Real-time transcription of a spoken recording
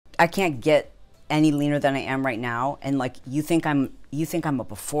I can't get any leaner than I am right now, and like you think I'm a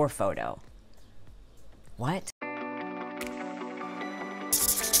before photo. What?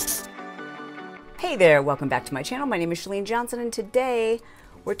 Hey there, welcome back to my channel. My name is Chalene Johnson, and today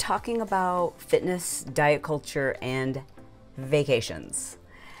we're talking about fitness, diet culture, and vacations.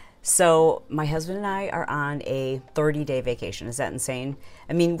 So my husband and I are on a 30-day vacation. Is that insane?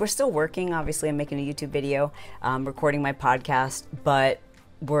 I mean, we're still working. Obviously, I'm making a YouTube video, recording my podcast, but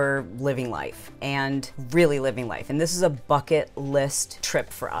we're living life, and really living life. And this is a bucket list trip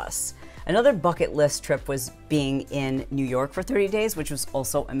for us. Another bucket list trip was being in New York for 30 days, which was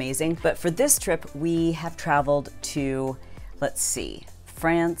also amazing. But for this trip, we have traveled to, let's see,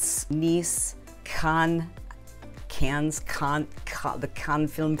 France, Nice, Cannes, the Cannes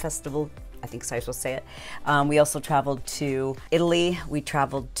Film Festival, I think so I will say it. We also traveled to Italy, we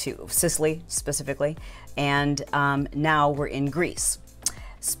traveled to Sicily specifically, and now we're in Greece.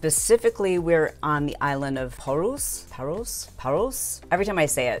 Specifically, we're on the island of Paros. Every time I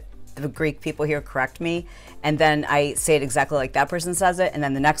say it, the Greek people here correct me, and then I say it exactly like that person says it, and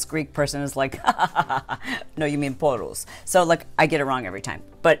then the next Greek person is like, no, you mean Poros. So like, I get it wrong every time,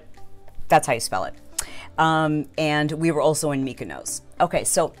 but that's how you spell it. And we were also in Mykonos. Okay,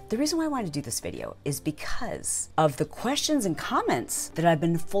 so the reason why I wanted to do this video is because of the questions and comments that I've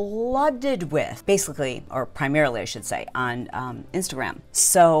been flooded with, basically, or primarily I should say, on Instagram.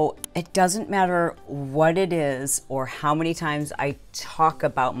 So it doesn't matter what it is or how many times I talk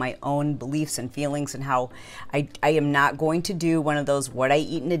about my own beliefs and feelings and how I am not going to do one of those what I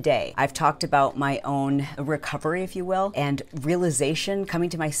eat in a day. I've talked about my own recovery, if you will, and realization, coming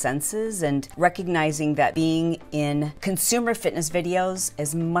to my senses and recognizing that being in consumer fitness videos,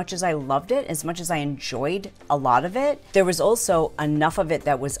 as much as I loved it, as much as I enjoyed a lot of it, there was also enough of it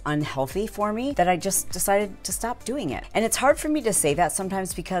that was unhealthy for me that I just decided to stop doing it. And it's hard for me to say that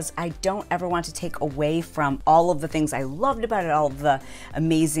sometimes because I don't ever want to take away from all of the things I loved about it, all of the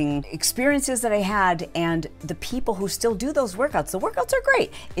amazing experiences that I had, and the people who still do those workouts. The workouts are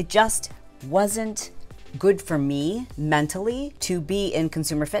great. It just wasn't good for me mentally to be in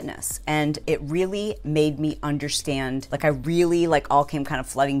consumer fitness. And it really made me understand, like I really all came kind of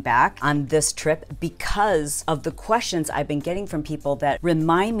flooding back on this trip because of the questions I've been getting from people that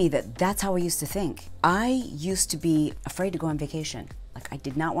remind me that that's how I used to think. I used to be afraid to go on vacation. Like I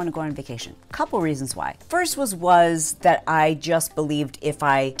did not want to go on vacation. Couple reasons why. First was that I just believed if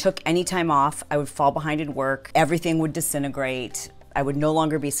I took any time off, I would fall behind in work, everything would disintegrate, I would no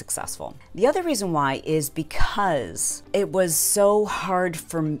longer be successful. The other reason why is because it was so hard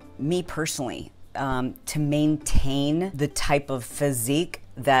for me personally to maintain the type of physique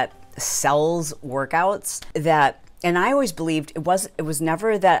that sells workouts and I always believed it was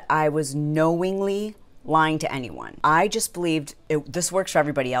never that I was knowingly lying to anyone. I just believed this works for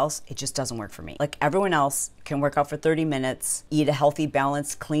everybody else. It just doesn't work for me. Like everyone else can work out for 30 minutes, eat a healthy,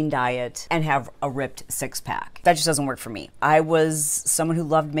 balanced, clean diet, and have a ripped six-pack. That just doesn't work for me. I was someone who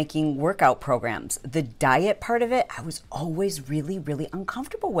loved making workout programs. The diet part of it, I was always really, really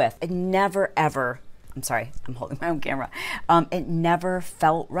uncomfortable with. It never, ever, I'm sorry, I'm holding my own camera. It never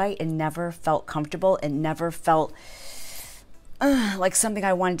felt right. It never felt comfortable. It never felt like something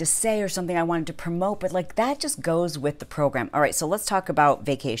I wanted to say or something I wanted to promote, but like that just goes with the program. All right, so let's talk about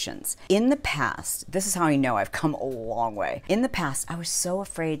vacations. In the past, this is how I know I've come a long way. In the past, I was so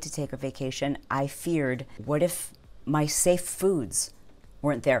afraid to take a vacation. I feared, what if my safe foods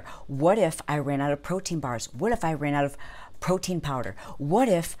weren't there? What if I ran out of protein bars? What if I ran out of protein powder? What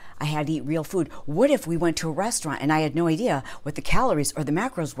if I had to eat real food? What if we went to a restaurant and I had no idea what the calories or the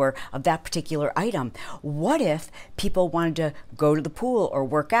macros were of that particular item? What if people wanted to go to the pool or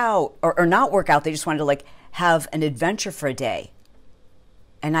work out or not work out? They just wanted to like have an adventure for a day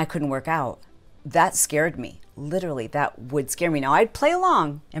and I couldn't work out. That scared me. Literally, that would scare me. Now, I'd play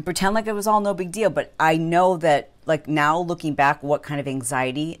along and pretend like it was all no big deal, but I know that, like now looking back, what kind of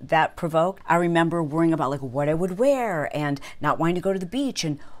anxiety that provoked. I remember worrying about like what I would wear and not wanting to go to the beach,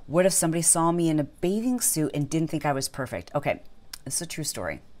 and what if somebody saw me in a bathing suit and didn't think I was perfect? Okay, this is a true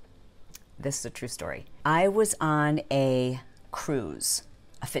story. This is a true story. I was on a cruise,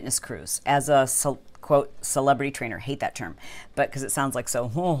 a fitness cruise, as a quote celebrity trainer. Hate that term, but because it sounds like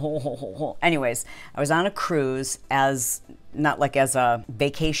so. Anyways, I was on a cruise as not like as a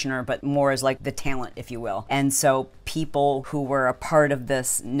vacationer, but more as like the talent, if you will. And so people who were a part of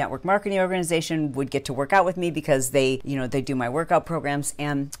this network marketing organization would get to work out with me because they, you know, they do my workout programs.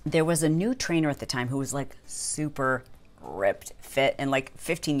 And there was a new trainer at the time who was like super ripped, fit, and like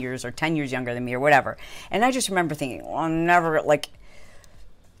 15 years or 10 years younger than me or whatever. And I just remember thinking, well, I'm never like,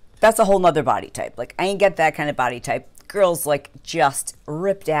 that's a whole nother body type. Like I ain't get that kind of body type. girl's like just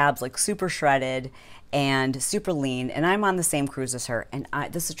ripped abs, like super shredded and super lean. And I'm on the same cruise as her. And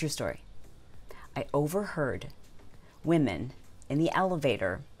this is a true story. I overheard women in the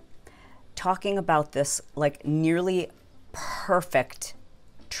elevator talking about this like nearly perfect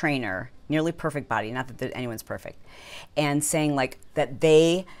trainer, nearly perfect body, not that anyone's perfect, and saying like that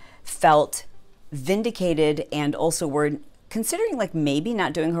they felt vindicated and also were considering like maybe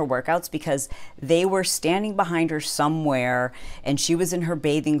not doing her workouts because they were standing behind her somewhere and she was in her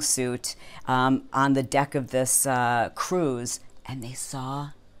bathing suit on the deck of this cruise, and they saw,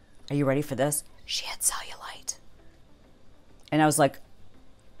 are you ready for this? She had cellulite. And I was like,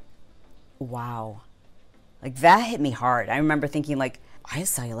 wow. Like that hit me hard. I remember thinking like, I have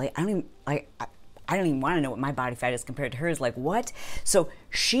cellulite. I don't even want to know what my body fat is compared to hers. Like what? So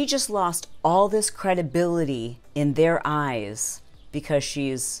she just lost all this credibility in their eyes because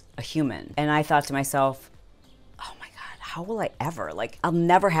she's a human. And I thought to myself, oh my God, how will I ever? Like, I'll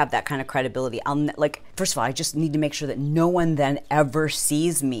never have that kind of credibility. Like, first of all, I just need to make sure that no one then ever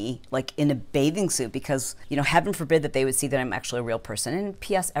sees me like in a bathing suit because, you know, heaven forbid that they would see that I'm actually a real person. And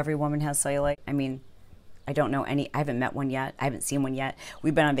P.S., every woman has cellulite. I mean, I don't know any, I haven't met one yet. I haven't seen one yet.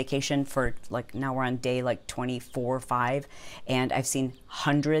 We've been on vacation for like, now we're on day like 24 or 5. And I've seen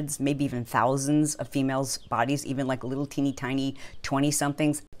hundreds, maybe even thousands of females' bodies, even like little teeny tiny 20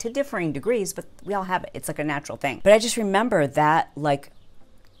 somethings to differing degrees, but we all have it. It's like a natural thing. But I just remember that like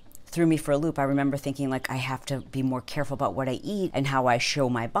threw me for a loop. I remember thinking like I have to be more careful about what I eat and how I show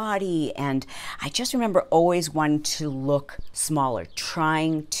my body. And I just remember always wanting to look smaller,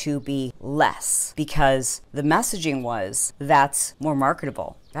 trying to be less because the messaging was that's more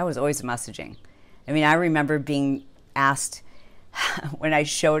marketable. That was always the messaging. I mean, I remember being asked when I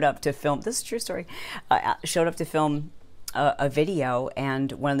showed up to film, this is a true story, showed up to film a video,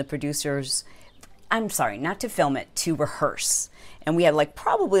 and one of the producers, I'm sorry, not to film it, to rehearse. And we had like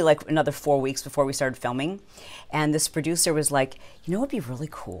probably like another 4 weeks before we started filming. And this producer was like, you know what would be really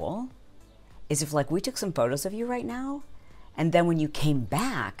cool is if like we took some photos of you right now, and then when you came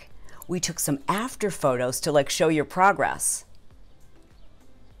back, we took some after photos to like show your progress.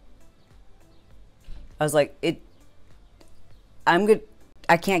 I was like,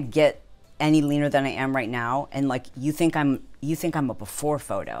 I can't get any leaner than I am right now. And like, you think I'm a before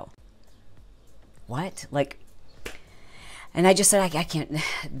photo. What? Like, and I just said, I can't.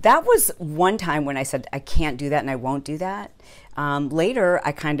 That was one time when I said, I can't do that and I won't do that. Later,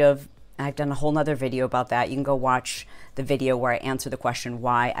 I've done a whole nother video about that. You can go watch the video where I answer the question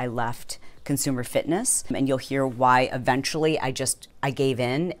why I left consumer fitness, and you'll hear why eventually I gave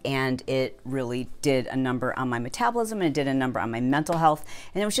in, and it really did a number on my metabolism and it did a number on my mental health.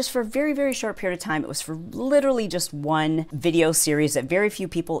 And it was just for a very, very short period of time. It was for literally just one video series that very few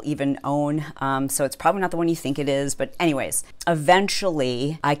people even own. So it's probably not the one you think it is. But anyways,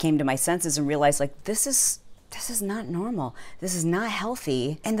 eventually I came to my senses and realized like, this is not normal. This is not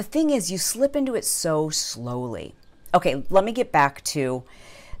healthy. And the thing is, you slip into it so slowly. Okay, let me get back to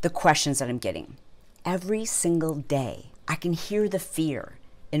the questions that I'm getting. Every single day, I can hear the fear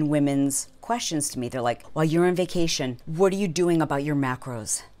in women's questions to me. They're like, while you're on vacation, what are you doing about your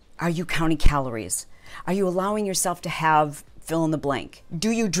macros? Are you counting calories? Are you allowing yourself to have fill in the blank?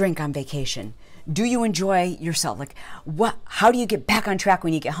 Do you drink on vacation? Do you enjoy yourself? Like, what? How do you get back on track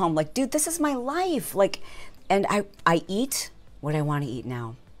when you get home? Like, dude, this is my life. Like, and I eat what I want to eat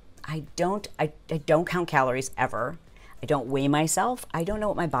now. I don't count calories ever. I don't weigh myself. I don't know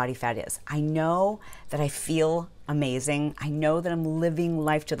what my body fat is. I know that I feel amazing. I know that I'm living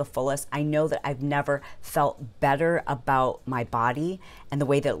life to the fullest. I know that I've never felt better about my body and the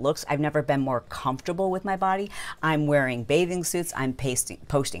way that it looks. I've never been more comfortable with my body. I'm wearing bathing suits. I'm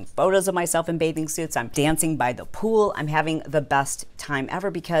posting photos of myself in bathing suits. I'm dancing by the pool. I'm having the best time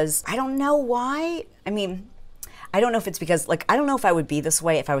ever because I don't know why. I mean, I don't know if it's because, like, I don't know if I would be this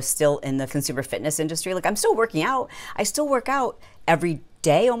way if I was still in the consumer fitness industry. Like, I'm still working out. I still work out every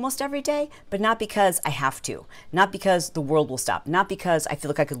day, almost every day, but not because I have to. Not because the world will stop. Not because I feel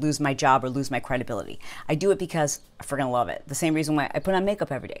like I could lose my job or lose my credibility. I do it because I freaking love it. The same reason why I put on makeup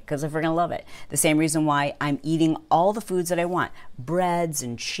every day, because I freaking love it. The same reason why I'm eating all the foods that I want. Breads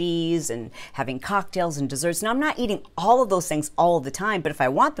and cheese and having cocktails and desserts. Now, I'm not eating all of those things all of the time, but if I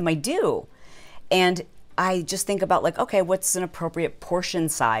want them, I do. And I just think about like, okay, what's an appropriate portion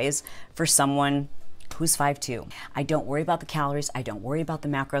size for someone who's 5'2"? I don't worry about the calories. I don't worry about the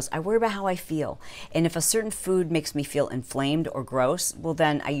macros. I worry about how I feel. And if a certain food makes me feel inflamed or gross, well,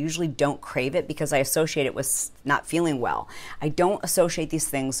 then I usually don't crave it because I associate it with not feeling well. I don't associate these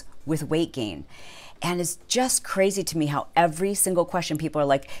things with weight gain. And it's just crazy to me how every single question people are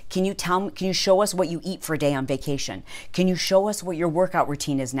like, can you show us what you eat for a day on vacation? Can you show us what your workout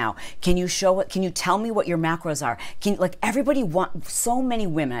routine is now? Can you tell me what your macros are? Like everybody so many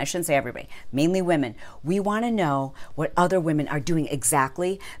women, I shouldn't say everybody, mainly women, we want to know what other women are doing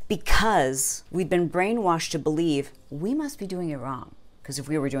exactly, because we've been brainwashed to believe we must be doing it wrong. Because if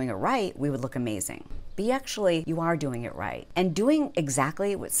we were doing it right, we would look amazing. But you are doing it right. And doing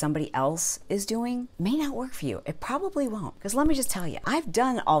exactly what somebody else is doing may not work for you. It probably won't. Because let me just tell you, I've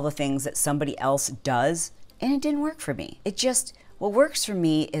done all the things that somebody else does, and it didn't work for me. What works for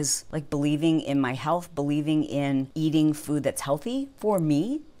me is like believing in my health, believing in eating food that's healthy for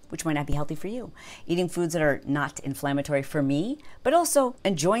me, which might not be healthy for you. Eating foods that are not inflammatory for me, but also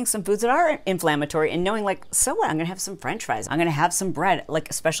enjoying some foods that are inflammatory and knowing like, so what, I'm gonna have some French fries. I'm gonna have some bread. Like,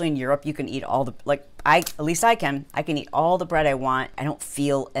 especially in Europe, you can eat all the, at least I can eat all the bread I want. I don't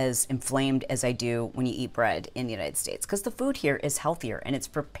feel as inflamed as I do when you eat bread in the United States, because the food here is healthier and it's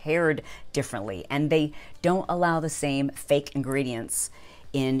prepared differently. And they don't allow the same fake ingredients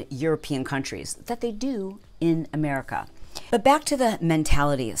in European countries that they do in America. But back to the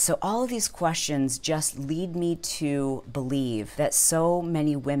mentality. So all of these questions just lead me to believe that so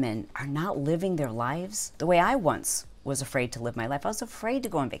many women are not living their lives the way I once was afraid to live my life. I was afraid to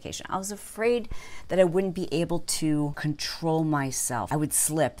go on vacation. I was afraid that I wouldn't be able to control myself. I would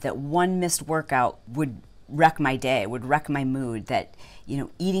slip, that one missed workout would wreck my day, would wreck my mood, that,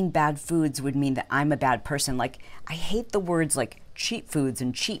 eating bad foods would mean that I'm a bad person. Like, I hate the words like cheat foods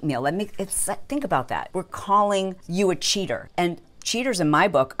and cheat meal. Think about that. We're calling you a cheater. And cheaters in my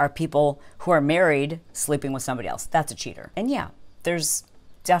book are people who are married sleeping with somebody else. That's a cheater. And yeah, there's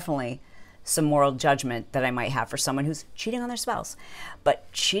definitely some moral judgment that I might have for someone who's cheating on their spouse. But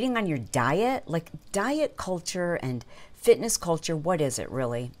cheating on your diet, like diet culture and fitness culture, what is it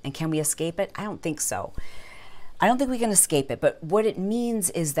really? And can we escape it? I don't think so. I don't think we can escape it. But what it means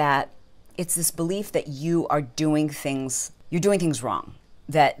is that it's this belief that you're doing things wrong.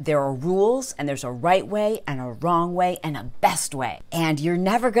 That there are rules, and there's a right way and a wrong way and a best way. And you're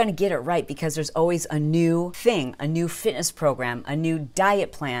never gonna get it right, because there's always a new thing, a new fitness program, a new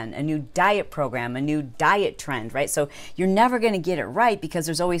diet plan, a new diet program, a new diet trend, right? So you're never gonna get it right, because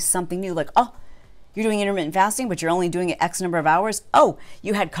there's always something new, like, oh, you're doing intermittent fasting, but you're only doing it X number of hours. Oh,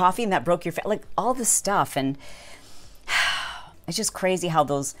 you had coffee and that broke your fast, like all this stuff. And it's just crazy how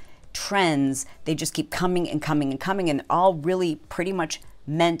those trends, they just keep coming and coming and coming, and all really pretty much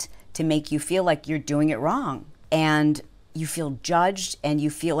meant to make you feel like you're doing it wrong, and you feel judged, and you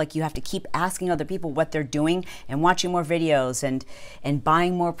feel like you have to keep asking other people what they're doing and watching more videos and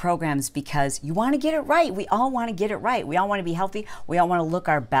buying more programs, because you want to get it right. We all want to get it right. We all want to be healthy. We all want to look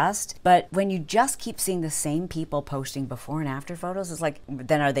our best. But when you just keep seeing the same people posting before and after photos, it's like,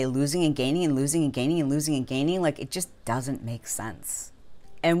 then are they losing and gaining and losing and gaining and losing and gaining? Like, it just doesn't make sense.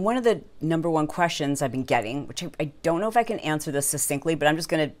 And one of the #1 questions I've been getting, which I don't know if I can answer this succinctly, but I'm just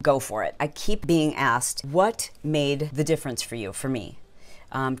gonna go for it. I keep being asked, what made the difference for you, for me,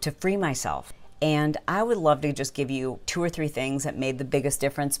 to free myself? And I would love to just give you 2 or 3 things that made the biggest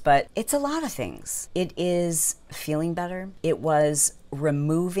difference, but it's a lot of things. It is feeling better. It was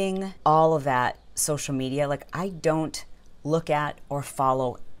removing all of that social media. Like, I don't look at or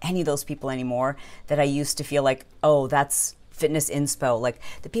follow any of those people anymore that I used to feel like, oh, that's fitness inspo. Like,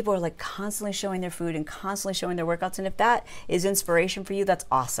 the people are like constantly showing their food and constantly showing their workouts. And if that is inspiration for you, that's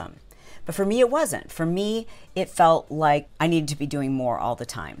awesome. But for me, it wasn't. For me, it felt like I needed to be doing more all the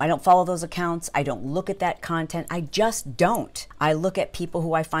time. I don't follow those accounts. I don't look at that content. I just don't. I look at people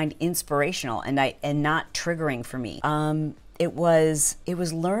who I find inspirational and not triggering for me. It was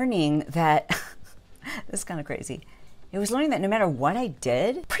learning that, this is kind of crazy. It was learning that no matter what I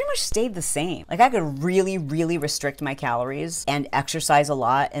did, pretty much stayed the same. Like, I could really, really restrict my calories and exercise a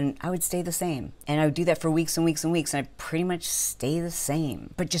lot, and I would stay the same. And I would do that for weeks and weeks and weeks, and I'd pretty much stay the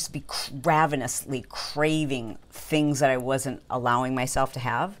same. But just be ravenously craving things that I wasn't allowing myself to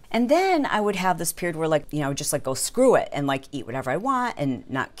have. And then I would have this period where, like, I would just like go screw it and like eat whatever I want and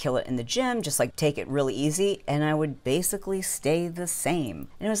not kill it in the gym, just like take it really easy. And I would basically stay the same.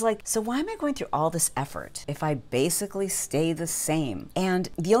 And it was like, so why am I going through all this effort if I basically stay the same? And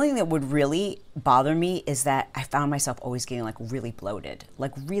the only thing that would really bother me is that I found myself always getting like really bloated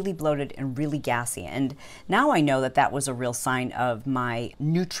and really gassy. And now I know that that was a real sign of my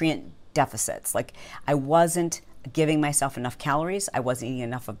nutrient deficits. Like, I wasn't giving myself enough calories. I wasn't eating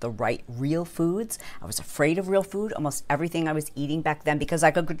enough of the right real foods. I was afraid of real food. Almost everything I was eating back then, because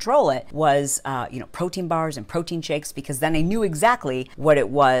I could control it, was protein bars and protein shakes, because then I knew exactly what it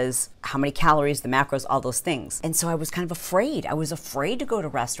was, how many calories, the macros, all those things. And so I was kind of afraid. I was afraid to go to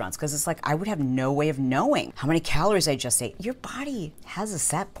restaurants because it's like I would have no way of knowing how many calories I just ate. Your body has a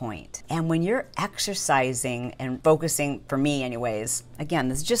set point. And when you're exercising and focusing, for me anyways, again,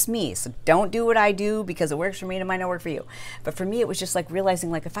 this is just me, so don't do what I do because it works for me and it might not work for you. But for me, it was just like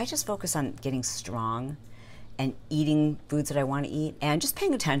realizing like if I just focus on getting strong and eating foods that I want to eat and just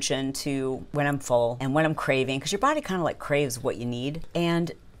paying attention to when I'm full and when I'm craving, because your body kind of like craves what you need,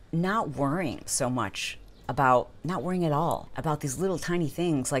 and not worrying so much about, not worrying at all about these little tiny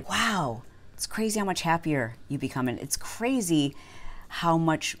things. Like, wow, it's crazy how much happier you become. And it's crazy how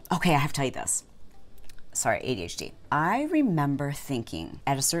much, okay, I have to tell you this. Sorry, ADHD. I remember thinking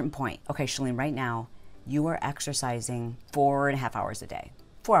at a certain point, okay, Chalene, right now, you are exercising 4.5 hours a day.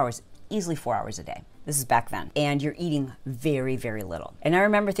 4 hours, easily 4 hours a day. This is back then. And you're eating very, very little. And I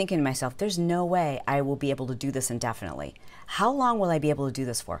remember thinking to myself, there's no way I will be able to do this indefinitely. How long will I be able to do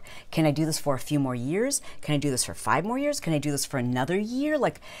this for? Can I do this for a few more years? Can I do this for 5 more years? Can I do this for another year?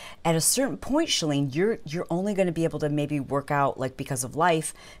 Like at a certain point, Chalene, you're only going to be able to maybe work out, like because of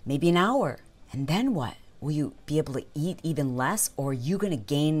life, maybe an hour. And then what? Will you be able to eat even less, or are you going to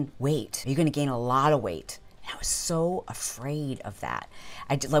gain weight? Are you going to gain a lot of weight? And I was so afraid of that.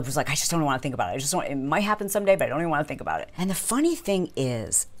 I was like, I just don't want to think about it. It might happen someday, but I don't even want to think about it. And the funny thing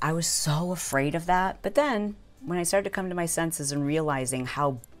is, I was so afraid of that. But then when I started to come to my senses and realizing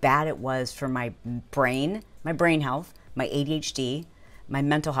how bad it was for my brain health, my ADHD, my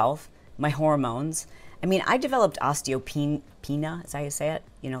mental health, my hormones. I mean, I developed osteopenia, is that how you say it?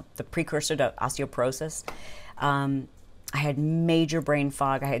 You know, the precursor to osteoporosis. I had major brain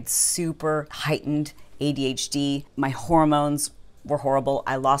fog. I had super heightened ADHD. My hormones were horrible.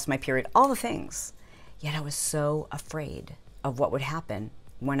 I lost my period, all the things. Yet I was so afraid of what would happen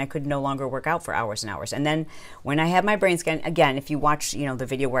when I could no longer work out for hours and hours. And then when I had my brain scan, again, if you watch, you know, the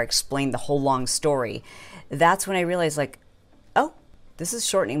video where I explained the whole long story, that's when I realized like, oh, this is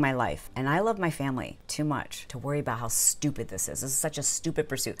shortening my life. And I love my family too much to worry about how stupid this is. This is such a stupid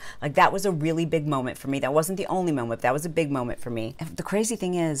pursuit. Like that was a really big moment for me. That wasn't the only moment, but that was a big moment for me. And the crazy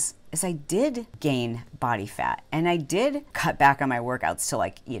thing is I did gain body fat and I did cut back on my workouts to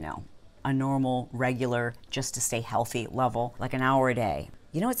like, you know, a normal, regular, just to stay healthy level, like an hour a day.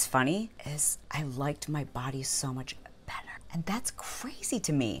 You know what's funny is I liked my body so much better. And that's crazy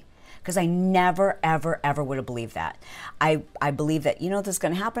to me. Because I never, ever, ever would have believed that. I believe that, you know, this is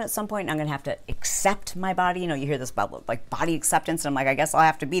going to happen at some point and I'm going to have to accept my body. You know, you hear this about like body acceptance and I'm like, I guess I'll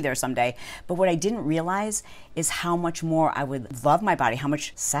have to be there someday. But what I didn't realize is how much more I would love my body, how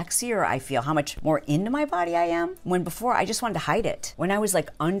much sexier I feel, how much more into my body I am. When before I just wanted to hide it. When I was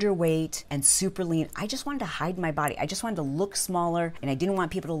like underweight and super lean, I just wanted to hide my body. I just wanted to look smaller and I didn't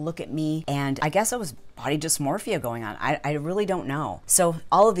want people to look at me. And I guess it was body dysmorphia going on. I really don't know. So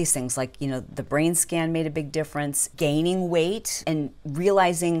all of these things, like, you know, the brain scan made a big difference, gaining weight and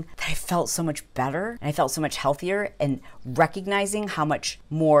realizing that I felt so much better and I felt so much healthier, and recognizing how much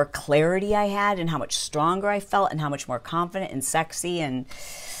more clarity I had and how much stronger I felt and how much more confident and sexy and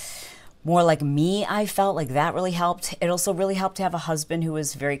more like me I felt. Like that really helped. It also really helped to have a husband who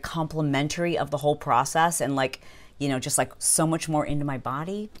was very complimentary of the whole process and like, you know, just like so much more into my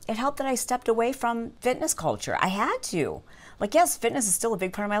body. It helped that I stepped away from fitness culture. I had to. Like, yes, fitness is still a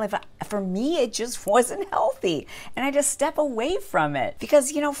big part of my life, but for me, it just wasn't healthy. And I just step away from it.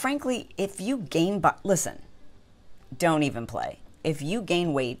 Because, you know, frankly, if you gain, listen, don't even play. If you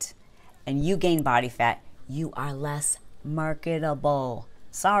gain weight and you gain body fat, you are less marketable.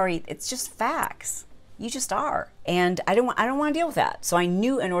 Sorry, it's just facts. You just are. And I don't want to deal with that. So I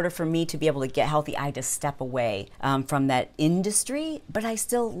knew in order for me to be able to get healthy, I had to step away from that industry, but I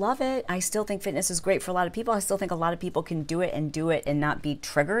still love it. I still think fitness is great for a lot of people. I still think a lot of people can do it and not be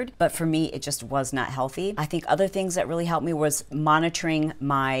triggered. But for me, it just was not healthy. I think other things that really helped me was monitoring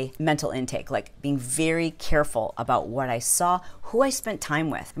my mental intake, like being very careful about what I saw, who I spent time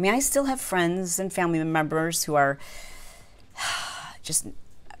with. I mean, I still have friends and family members who are just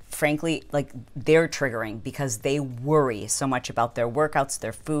frankly, like they're triggering because they worry so much about their workouts,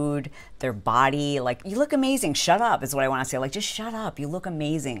 their food, their body. Like, you look amazing. Shut up is what I want to say. Like, just shut up. You look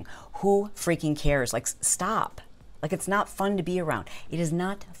amazing. Who freaking cares? Like, stop. Like, it's not fun to be around. It is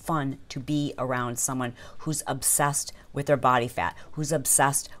not fun to be around someone who's obsessed with their body fat, who's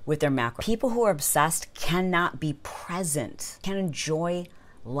obsessed with their macro. People who are obsessed cannot be present, can't enjoy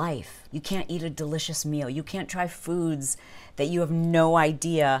life. You can't eat a delicious meal. You can't try foods that you have no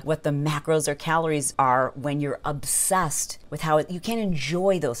idea what the macros or calories are when you're obsessed with how you can't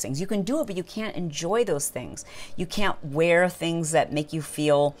enjoy those things. You can do it, but you can't enjoy those things. You can't wear things that make you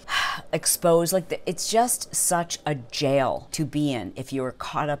feel exposed. Like it's just such a jail to be in if you're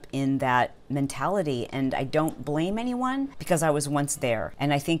caught up in that mentality. And I don't blame anyone because I was once there.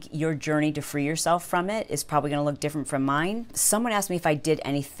 And I think your journey to free yourself from it is probably going to look different from mine. Someone asked me if I did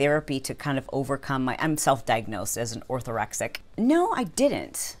any therapy to kind of overcome I'm self-diagnosed as an orthorexic. No, I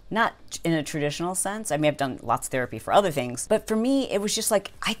didn't. Not in a traditional sense. I mean, I've done lots of therapy for other things, but for me, it was just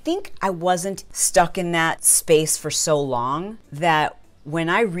like, I think I wasn't stuck in that space for so long that when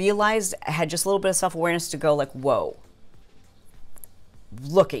I realized I had just a little bit of self-awareness to go like, whoa,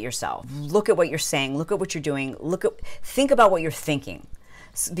 look at yourself, look at what you're saying, look at what you're doing, think about what you're thinking.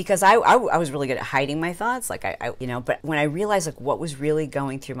 Because I was really good at hiding my thoughts, like but when I realized like what was really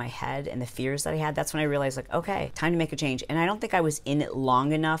going through my head and the fears that I had, that's when I realized like, okay, time to make a change. And I don't think I was in it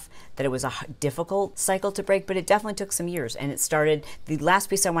long enough that it was a difficult cycle to break, but it definitely took some years. And it started, the last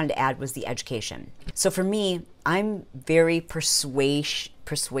piece I wanted to add was the education. So for me, I'm very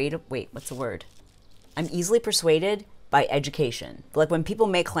I'm easily persuaded by education. Like when people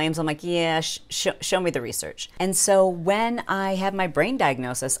make claims, I'm like, yeah, show me the research. And so when I had my brain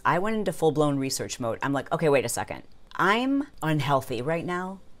diagnosis, I went into full-blown research mode. I'm like, okay, wait a second. I'm unhealthy right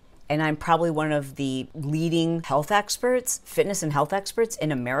now, and I'm probably one of the leading health experts, fitness and health experts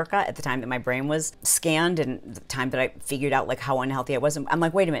in America at the time that my brain was scanned and the time that I figured out like how unhealthy I was. I'm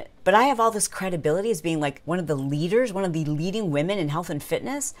like, wait a minute, but I have all this credibility as being like one of the leaders, one of the leading women in health and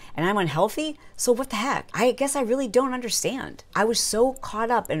fitness, and I'm unhealthy? So what the heck? I guess I really don't understand. I was so caught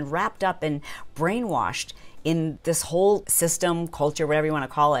up and wrapped up and brainwashed in this whole system, culture, whatever you want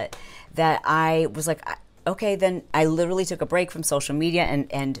to call it, that I was like, okay, then I literally took a break from social media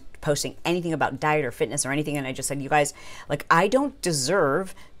and posting anything about diet or fitness or anything. And I just said, you guys, like, I don't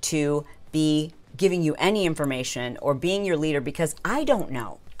deserve to be giving you any information or being your leader because I don't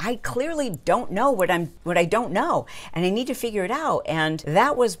know. I clearly don't know what I don't know, and I need to figure it out. And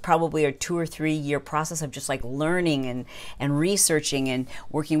that was probably a 2 or 3 year process of just like learning and researching and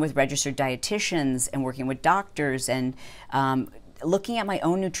working with registered dietitians and working with doctors and looking at my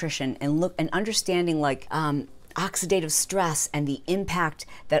own nutrition and understanding like oxidative stress and the impact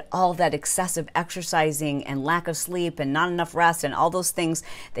that all that excessive exercising and lack of sleep and not enough rest and all those things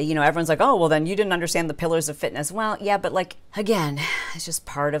that, everyone's like, oh, well, then you didn't understand the pillars of fitness. Well, yeah, but like, again, it's just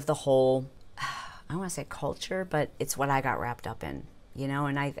part of the whole, I don't want to say culture, but it's what I got wrapped up in,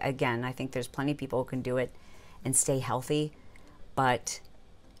 and I think there's plenty of people who can do it and stay healthy, but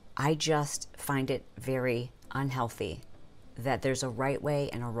I just find it very unhealthy that there's a right way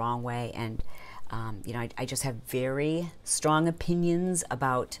and a wrong way. And I just have very strong opinions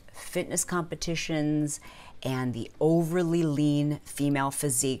about fitness competitions and the overly lean female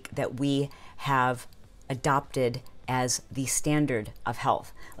physique that we have adopted as the standard of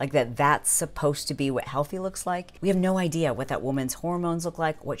health. Like that's supposed to be what healthy looks like. We have no idea what that woman's hormones look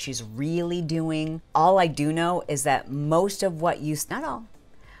like, what she's really doing. All I do know is that most of what not all,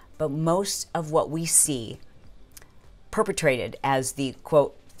 but most of what we see perpetrated as the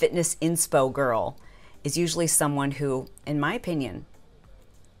quote fitness inspo girl is usually someone who, in my opinion,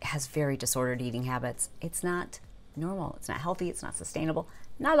 has very disordered eating habits. It's not normal, it's not healthy, it's not sustainable.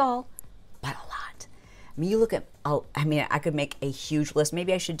 Not all, but a lot. I mean, you look at, I could make a huge list.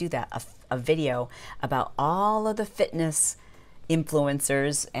 Maybe I should do that, a video about all of the fitness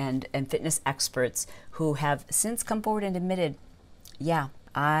influencers and fitness experts who have since come forward and admitted, yeah,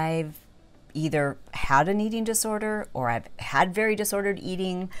 I've either had an eating disorder, or I've had very disordered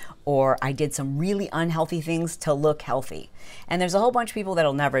eating, or I did some really unhealthy things to look healthy. And there's a whole bunch of people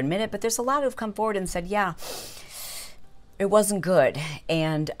that'll never admit it, but there's a lot who've come forward and said, yeah, it wasn't good.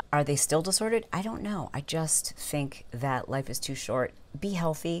 And are they still disordered? I don't know. I just think that life is too short. Be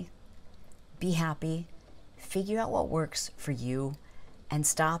healthy, be happy, figure out what works for you, and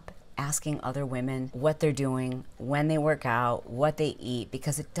stop asking other women what they're doing, when they work out, what they eat,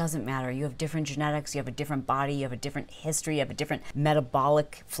 because it doesn't matter. You have different genetics, you have a different body, you have a different history, you have a different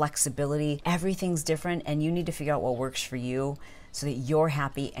metabolic flexibility. Everything's different, and you need to figure out what works for you so that you're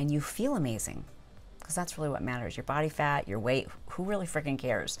happy and you feel amazing. Because that's really what matters. Your body fat, your weight, who really freaking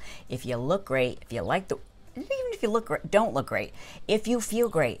cares? If you look great, if you like even if you don't look great, if you feel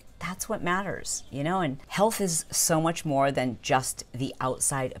great, that's what matters, and health is so much more than just the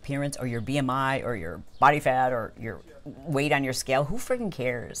outside appearance or your BMI or your body fat or your weight on your scale. Who freaking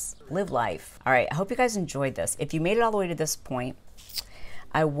cares? Live life. All right, I hope you guys enjoyed this. If you made it all the way to this point,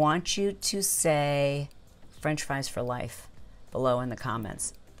 I want you to say French fries for life below in the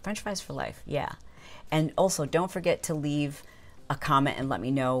comments. French fries for life, yeah. And also, don't forget to leave a comment and let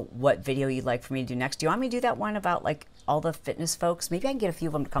me know what video you'd like for me to do next. Do you want me to do that one about like all the fitness folks? Maybe I can get a few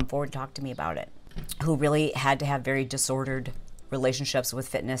of them to come forward and talk to me about it, who really had to have very disordered relationships with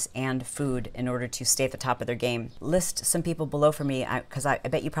fitness and food in order to stay at the top of their game. List some people below for me, because I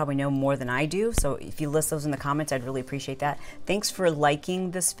bet you probably know more than I do. So if you list those in the comments, I'd really appreciate that. Thanks for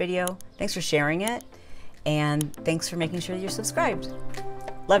liking this video. Thanks for sharing it. And thanks for making sure you're subscribed.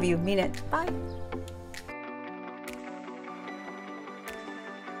 Love you. Mean it. Bye.